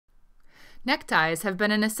Neckties have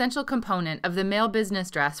been an essential component of the male business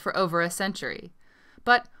dress for over a century.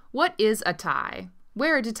 But what is a tie?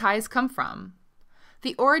 Where did ties come from?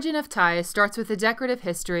 The origin of ties starts with the decorative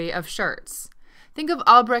history of shirts. Think of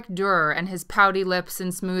Albrecht Dürer and his pouty lips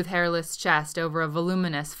and smooth hairless chest over a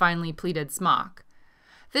voluminous, finely pleated smock.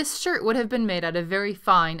 This shirt would have been made out of very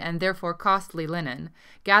fine and therefore costly linen,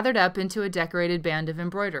 gathered up into a decorated band of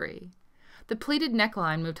embroidery. The pleated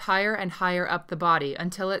neckline moved higher and higher up the body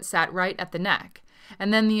until it sat right at the neck,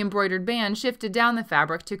 and then the embroidered band shifted down the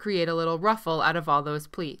fabric to create a little ruffle out of all those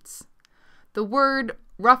pleats. The word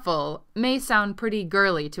ruffle may sound pretty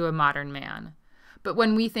girly to a modern man, but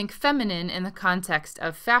when we think feminine in the context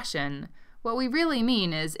of fashion, what we really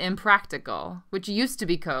mean is impractical, which used to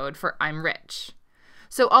be code for I'm rich.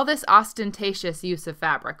 So all this ostentatious use of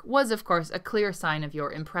fabric was, of course, a clear sign of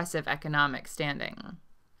your impressive economic standing.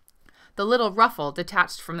 The little ruffle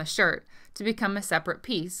detached from the shirt to become a separate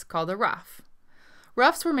piece called a ruff.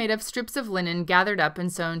 Ruffs were made of strips of linen gathered up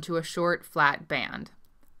and sewn to a short, flat band.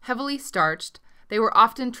 Heavily starched, they were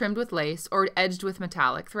often trimmed with lace or edged with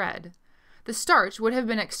metallic thread. The starch would have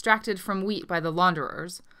been extracted from wheat by the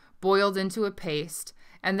launderers, boiled into a paste,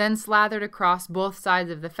 and then slathered across both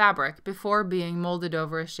sides of the fabric before being molded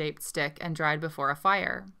over a shaped stick and dried before a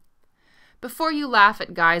fire. Before you laugh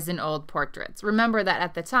at guys in old portraits, remember that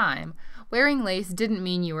at the time, wearing lace didn't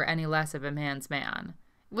mean you were any less of a man's man.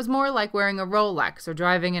 It was more like wearing a Rolex or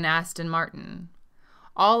driving an Aston Martin.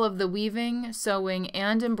 All of the weaving, sewing,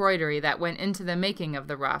 and embroidery that went into the making of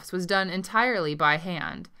the ruffs was done entirely by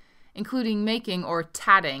hand, including making or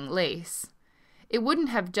tatting lace. It wouldn't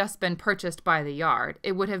have just been purchased by the yard.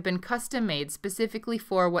 It would have been custom-made specifically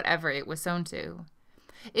for whatever it was sewn to.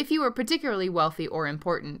 If you were particularly wealthy or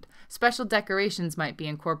important, special decorations might be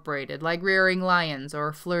incorporated, like rearing lions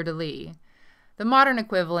or fleur-de-lis. The modern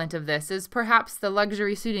equivalent of this is perhaps the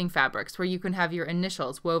luxury suiting fabrics where you can have your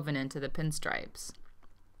initials woven into the pinstripes.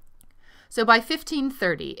 So by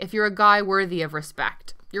 1530, if you're a guy worthy of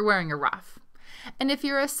respect, you're wearing a ruff. And if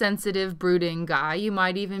you're a sensitive, brooding guy, you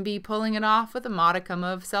might even be pulling it off with a modicum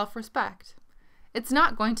of self-respect. It's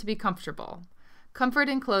not going to be comfortable. Comfort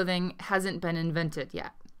in clothing hasn't been invented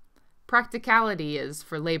yet. Practicality is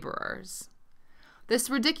for laborers. This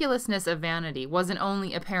ridiculousness of vanity wasn't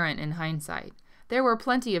only apparent in hindsight. There were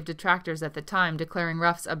plenty of detractors at the time declaring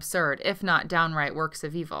ruffs absurd, if not downright works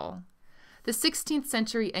of evil. The 16th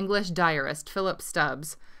century English diarist Philip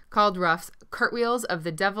Stubbs called ruffs cartwheels of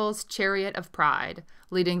the devil's chariot of pride,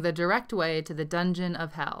 leading the direct way to the dungeon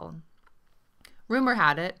of hell. Rumor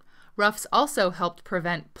had it, ruffs also helped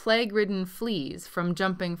prevent plague-ridden fleas from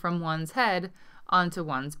jumping from one's head onto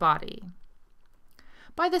one's body.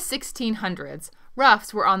 By the 1600s,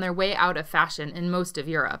 ruffs were on their way out of fashion in most of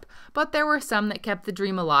Europe, but there were some that kept the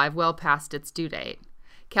dream alive well past its due date.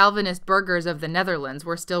 Calvinist burghers of the Netherlands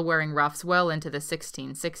were still wearing ruffs well into the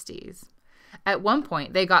 1660s. At one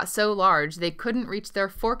point, they got so large they couldn't reach their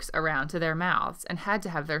forks around to their mouths and had to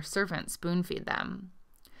have their servants spoon-feed them.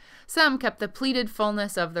 Some kept the pleated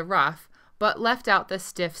fullness of the ruff, but left out the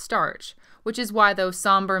stiff starch, which is why those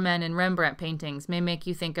somber men in Rembrandt paintings may make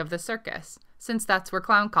you think of the circus, since that's where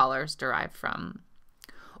clown collars derived from.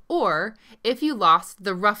 Or, if you lost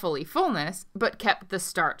the ruffly fullness, but kept the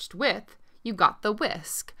starched width, you got the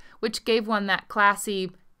whisk, which gave one that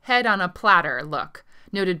classy head-on-a-platter look,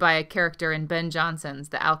 noted by a character in Ben Jonson's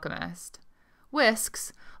The Alchemist.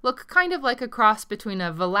 Whisks look kind of like a cross between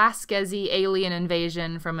a Velasquez-y alien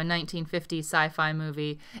invasion from a 1950s sci-fi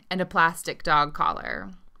movie and a plastic dog collar.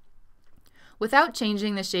 Without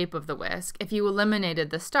changing the shape of the whisk, if you eliminated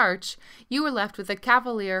the starch, you were left with a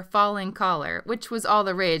cavalier falling collar, which was all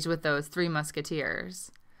the rage with those Three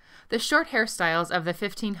Musketeers. The short hairstyles of the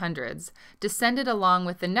 1500s descended along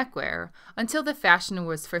with the neckwear until the fashion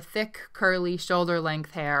was for thick, curly,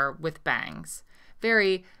 shoulder-length hair with bangs.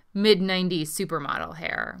 Very mid-90s supermodel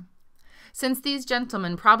hair. Since these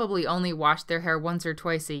gentlemen probably only washed their hair once or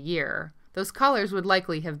twice a year, those collars would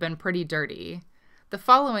likely have been pretty dirty. The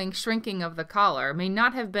following shrinking of the collar may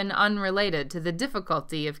not have been unrelated to the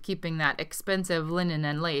difficulty of keeping that expensive linen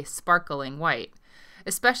and lace sparkling white,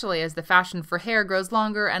 especially as the fashion for hair grows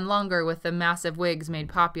longer and longer with the massive wigs made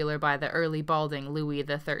popular by the early balding Louis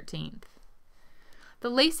XIII. The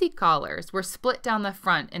lacy collars were split down the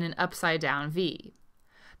front in an upside-down V.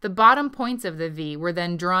 The bottom points of the V were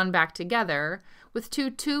then drawn back together with two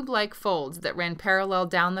tube-like folds that ran parallel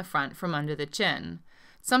down the front from under the chin,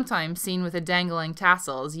 sometimes seen with the dangling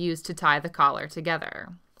tassels used to tie the collar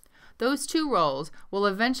together. Those two rolls will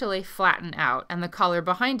eventually flatten out and the collar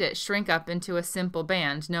behind it shrink up into a simple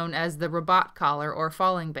band known as the rabat collar or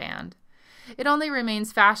falling band. It only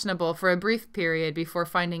remains fashionable for a brief period before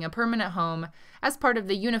finding a permanent home as part of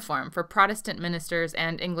the uniform for Protestant ministers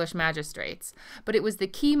and English magistrates, but it was the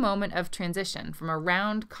key moment of transition from a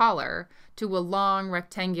round collar to a long,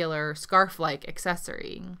 rectangular, scarf-like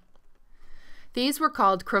accessory. These were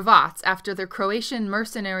called cravats after the Croatian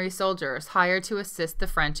mercenary soldiers hired to assist the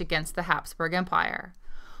French against the Habsburg Empire.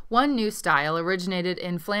 One new style originated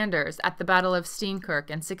in Flanders at the Battle of Steenkerk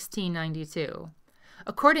in 1692.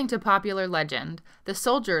 According to popular legend, the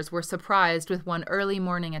soldiers were surprised with one early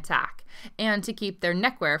morning attack, and to keep their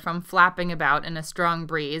neckwear from flapping about in a strong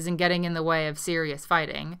breeze and getting in the way of serious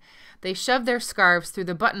fighting, they shoved their scarves through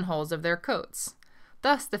the buttonholes of their coats.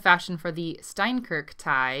 Thus, the fashion for the Steenkerk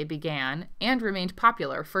tie began and remained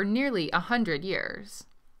popular for nearly 100 years.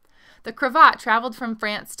 The cravat traveled from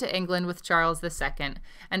France to England with Charles II,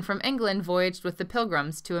 and from England voyaged with the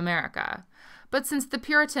Pilgrims to America. But since the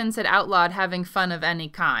Puritans had outlawed having fun of any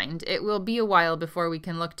kind, it will be a while before we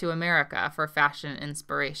can look to America for fashion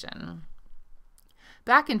inspiration.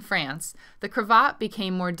 Back in France, the cravat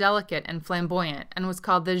became more delicate and flamboyant and was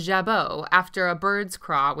called the jabot after a bird's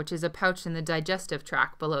craw, which is a pouch in the digestive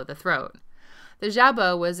tract below the throat. The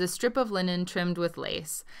jabot was a strip of linen trimmed with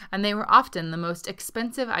lace, and they were often the most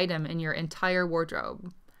expensive item in your entire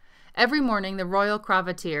wardrobe. Every morning, the royal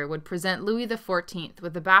cravatier would present Louis XIV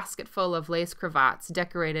with a basket full of lace cravats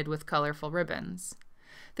decorated with colorful ribbons.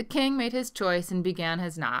 The king made his choice and began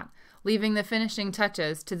his knot, leaving the finishing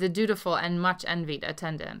touches to the dutiful and much envied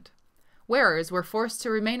attendant. Wearers were forced to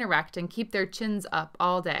remain erect and keep their chins up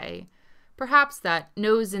all day. Perhaps that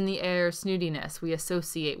nose-in-the-air snootiness we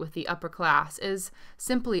associate with the upper class is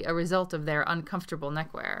simply a result of their uncomfortable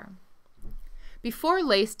neckwear. Before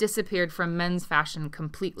lace disappeared from men's fashion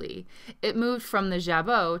completely, it moved from the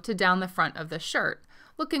jabot to down the front of the shirt,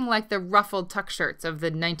 looking like the ruffled tuck shirts of the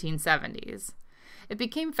 1970s. It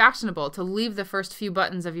became fashionable to leave the first few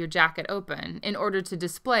buttons of your jacket open in order to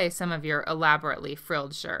display some of your elaborately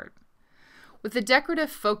frilled shirt. With the decorative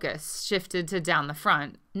focus shifted to down the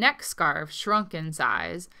front, neck scarves shrunk in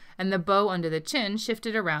size, and the bow under the chin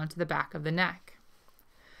shifted around to the back of the neck.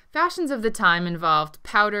 Fashions of the time involved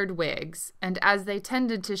powdered wigs, and as they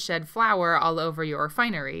tended to shed flour all over your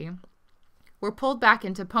finery, were pulled back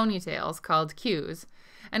into ponytails called queues,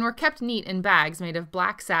 and were kept neat in bags made of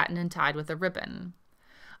black satin and tied with a ribbon.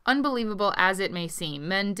 Unbelievable as it may seem,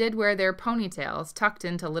 men did wear their ponytails tucked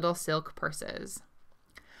into little silk purses.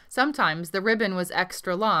 Sometimes the ribbon was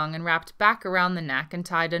extra long and wrapped back around the neck and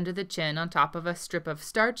tied under the chin on top of a strip of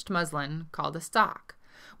starched muslin called a stock,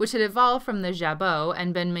 which had evolved from the jabot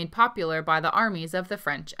and been made popular by the armies of the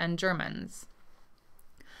French and Germans.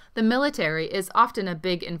 The military is often a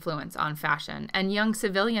big influence on fashion, and young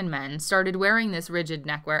civilian men started wearing this rigid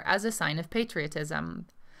neckwear as a sign of patriotism.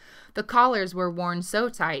 The collars were worn so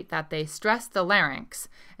tight that they stressed the larynx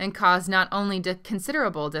and caused not only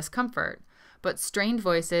considerable discomfort, but strained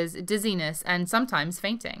voices, dizziness, and sometimes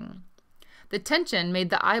fainting. The tension made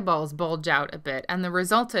the eyeballs bulge out a bit, and the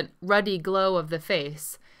resultant ruddy glow of the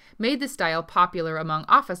face made the style popular among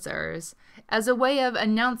officers as a way of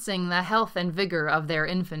announcing the health and vigor of their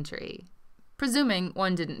infantry. Presuming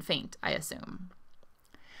one didn't faint, I assume.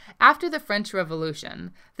 After the French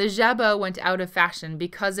Revolution, the jabot went out of fashion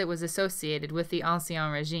because it was associated with the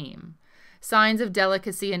Ancien Regime. Signs of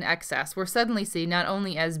delicacy and excess were suddenly seen not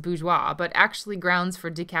only as bourgeois, but actually grounds for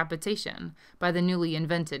decapitation by the newly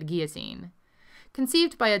invented guillotine.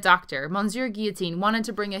 Conceived by a doctor, Monsieur Guillotine wanted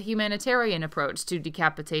to bring a humanitarian approach to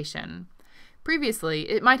decapitation. Previously,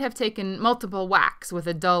 it might have taken multiple whacks with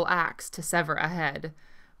a dull axe to sever a head,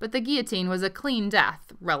 but the guillotine was a clean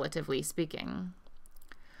death, relatively speaking.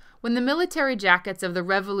 When the military jackets of the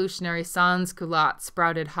revolutionary sans-culottes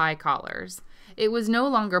sprouted high collars, it was no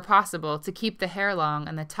longer possible to keep the hair long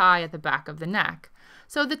and the tie at the back of the neck,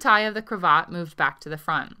 so the tie of the cravat moved back to the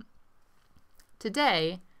front.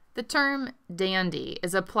 Today, the term dandy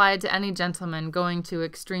is applied to any gentleman going to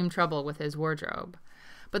extreme trouble with his wardrobe,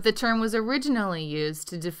 but the term was originally used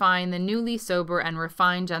to define the newly sober and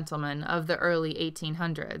refined gentleman of the early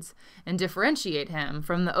 1800s and differentiate him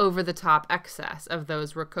from the over-the-top excess of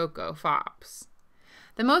those Rococo fops.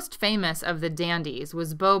 The most famous of the dandies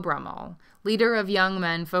was Beau Brummel, leader of young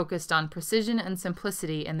men focused on precision and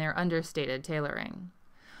simplicity in their understated tailoring.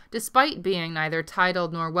 Despite being neither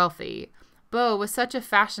titled nor wealthy, Beau was such a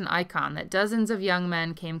fashion icon that dozens of young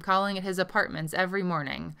men came calling at his apartments every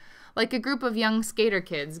morning, like a group of young skater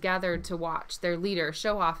kids gathered to watch their leader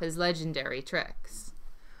show off his legendary tricks.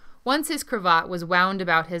 Once his cravat was wound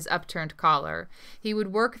about his upturned collar, he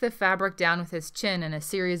would work the fabric down with his chin in a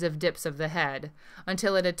series of dips of the head,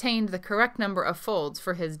 until it attained the correct number of folds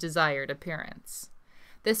for his desired appearance.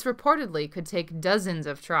 This reportedly could take dozens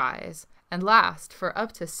of tries and last for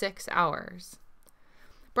up to 6 hours.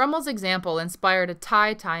 Brummel's example inspired a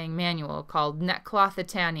tie-tying manual called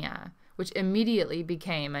Neckclothitania, which immediately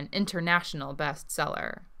became an international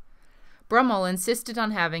bestseller. Brummel insisted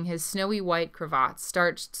on having his snowy white cravats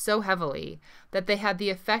starched so heavily that they had the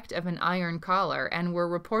effect of an iron collar and were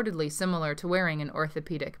reportedly similar to wearing an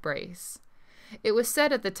orthopedic brace. It was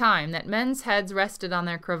said at the time that men's heads rested on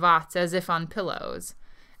their cravats as if on pillows,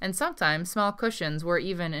 and sometimes small cushions were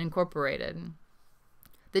even incorporated.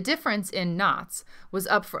 The difference in knots was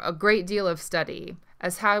up for a great deal of study,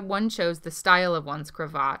 as how one chose the style of one's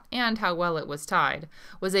cravat and how well it was tied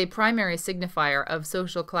was a primary signifier of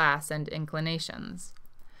social class and inclinations.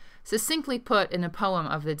 Succinctly put in a poem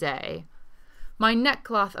of the day, "My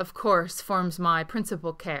neckcloth, of course, forms my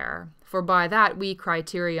principal care, for by that we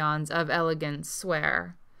criterions of elegance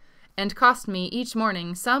swear, and cost me each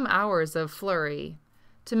morning some hours of flurry,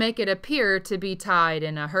 to make it appear to be tied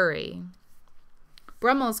in a hurry."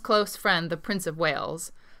 Brummel's close friend, the Prince of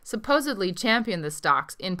Wales, supposedly championed the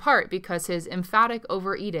stocks in part because his emphatic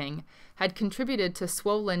overeating had contributed to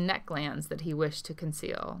swollen neck glands that he wished to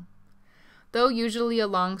conceal. Though usually a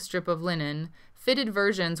long strip of linen, fitted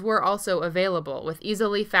versions were also available with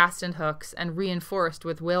easily fastened hooks and reinforced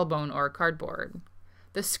with whalebone or cardboard.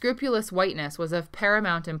 The scrupulous whiteness was of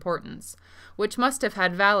paramount importance, which must have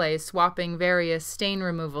had valets swapping various stain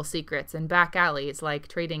removal secrets in back alleys like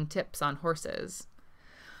trading tips on horses.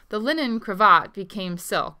 The linen cravat became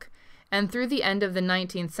silk, and through the end of the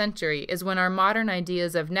 19th century is when our modern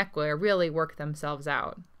ideas of neckwear really work themselves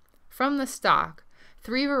out. From the stock,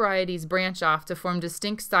 3 varieties branch off to form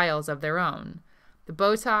distinct styles of their own: the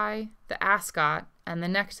bow tie, the ascot, and the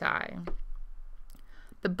necktie.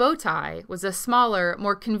 The bow tie was a smaller,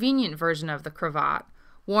 more convenient version of the cravat,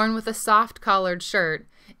 worn with a soft collared shirt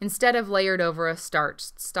instead of layered over a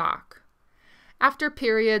starched stock. After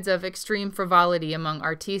periods of extreme frivolity among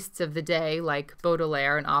artistes of the day, like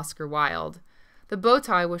Baudelaire and Oscar Wilde, the bow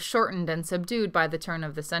tie was shortened and subdued by the turn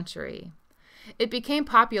of the century. It became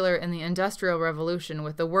popular in the Industrial Revolution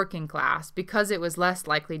with the working class because it was less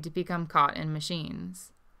likely to become caught in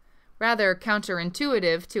machines. Rather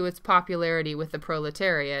counterintuitive to its popularity with the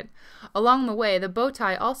proletariat, along the way the bow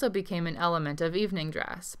tie also became an element of evening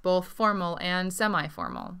dress, both formal and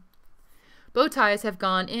semi-formal. Bow ties have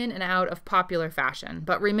gone in and out of popular fashion,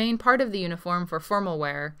 but remain part of the uniform for formal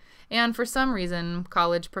wear and, for some reason,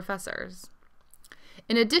 college professors.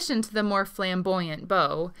 In addition to the more flamboyant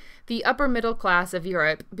bow, the upper middle class of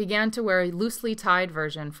Europe began to wear a loosely tied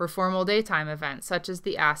version for formal daytime events such as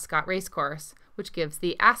the Ascot racecourse, which gives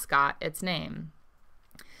the ascot its name.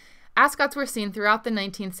 Ascots were seen throughout the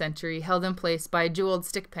 19th century, held in place by jeweled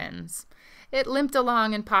stick pins. It limped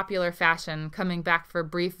along in popular fashion, coming back for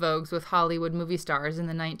brief vogues with Hollywood movie stars in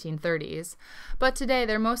the 1930s, but today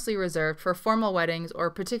they're mostly reserved for formal weddings or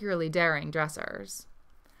particularly daring dressers.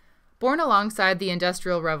 Born alongside the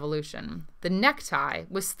Industrial Revolution, the necktie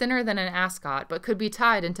was thinner than an ascot but could be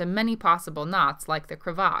tied into many possible knots like the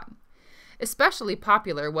cravat. Especially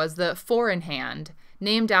popular was the four-in-hand,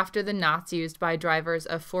 named after the knots used by drivers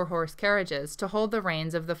of 4-horse carriages to hold the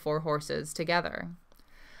reins of the 4 horses together.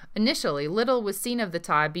 Initially, little was seen of the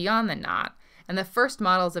tie beyond the knot, and the first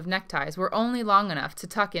models of neckties were only long enough to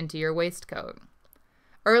tuck into your waistcoat.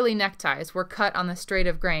 Early neckties were cut on the straight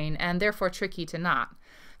of grain and therefore tricky to knot,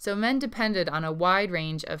 so men depended on a wide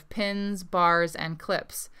range of pins, bars, and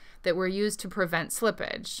clips that were used to prevent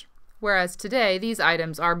slippage, whereas today these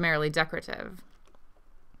items are merely decorative.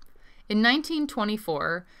 In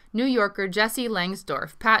 1924, New Yorker Jesse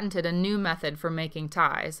Langsdorff patented a new method for making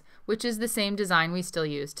ties, which is the same design we still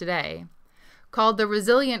use today. Called the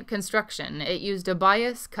resilient construction, it used a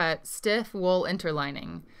bias-cut, stiff wool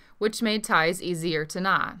interlining, which made ties easier to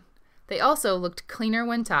knot. They also looked cleaner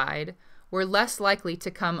when tied, were less likely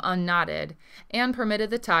to come unknotted, and permitted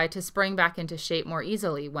the tie to spring back into shape more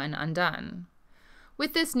easily when undone.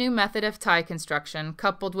 With this new method of tie construction,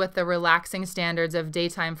 coupled with the relaxing standards of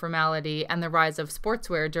daytime formality and the rise of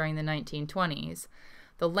sportswear during the 1920s,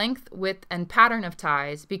 the length, width, and pattern of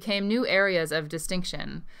ties became new areas of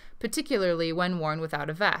distinction, particularly when worn without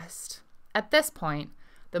a vest. At this point,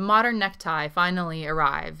 the modern necktie finally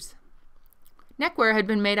arrived. Neckwear had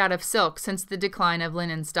been made out of silk since the decline of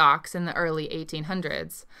linen stocks in the early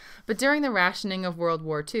 1800s, but during the rationing of World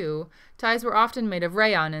War II, ties were often made of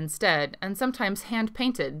rayon instead, and sometimes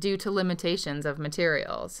hand-painted due to limitations of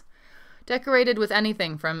materials. Decorated with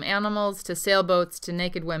anything from animals to sailboats to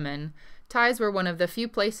naked women, ties were one of the few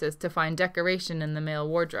places to find decoration in the male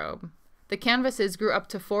wardrobe. The canvases grew up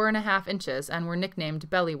to 4.5 inches and were nicknamed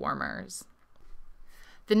belly warmers.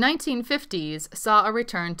 The 1950s saw a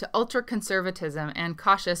return to ultra-conservatism and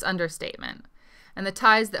cautious understatement, and the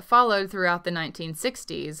ties that followed throughout the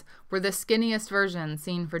 1960s were the skinniest version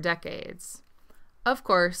seen for decades. Of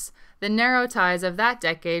course, the narrow ties of that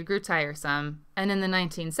decade grew tiresome, and in the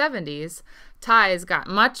 1970s, ties got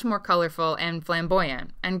much more colorful and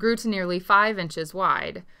flamboyant and grew to nearly 5 inches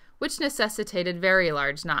wide, which necessitated very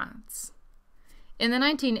large knots. In the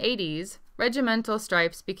 1980s, regimental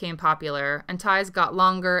stripes became popular and ties got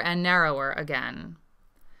longer and narrower again.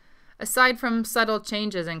 Aside from subtle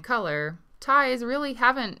changes in color, ties really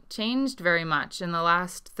haven't changed very much in the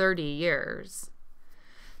last 30 years.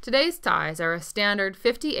 Today's ties are a standard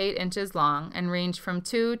 58 inches long and range from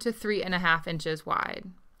 2 to 3.5 inches wide.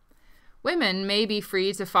 Women may be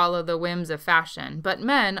free to follow the whims of fashion, but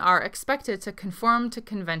men are expected to conform to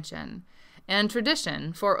convention, and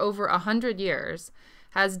tradition, for over 100 years,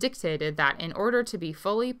 has dictated that in order to be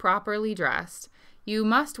fully properly dressed, you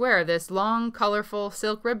must wear this long, colorful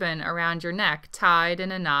silk ribbon around your neck tied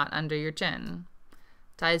in a knot under your chin.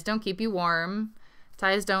 Ties don't keep you warm.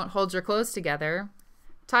 Ties don't hold your clothes together.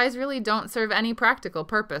 Ties really don't serve any practical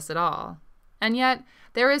purpose at all. And yet,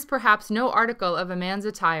 there is perhaps no article of a man's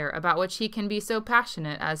attire about which he can be so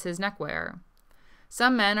passionate as his neckwear.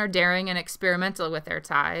 Some men are daring and experimental with their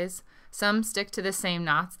ties. Some stick to the same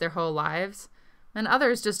knots their whole lives, and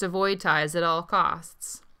others just avoid ties at all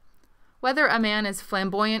costs. Whether a man is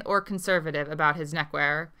flamboyant or conservative about his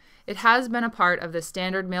neckwear, it has been a part of the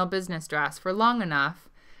standard male business dress for long enough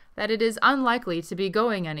that it is unlikely to be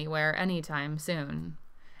going anywhere anytime soon.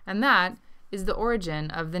 And that is the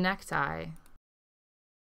origin of the necktie.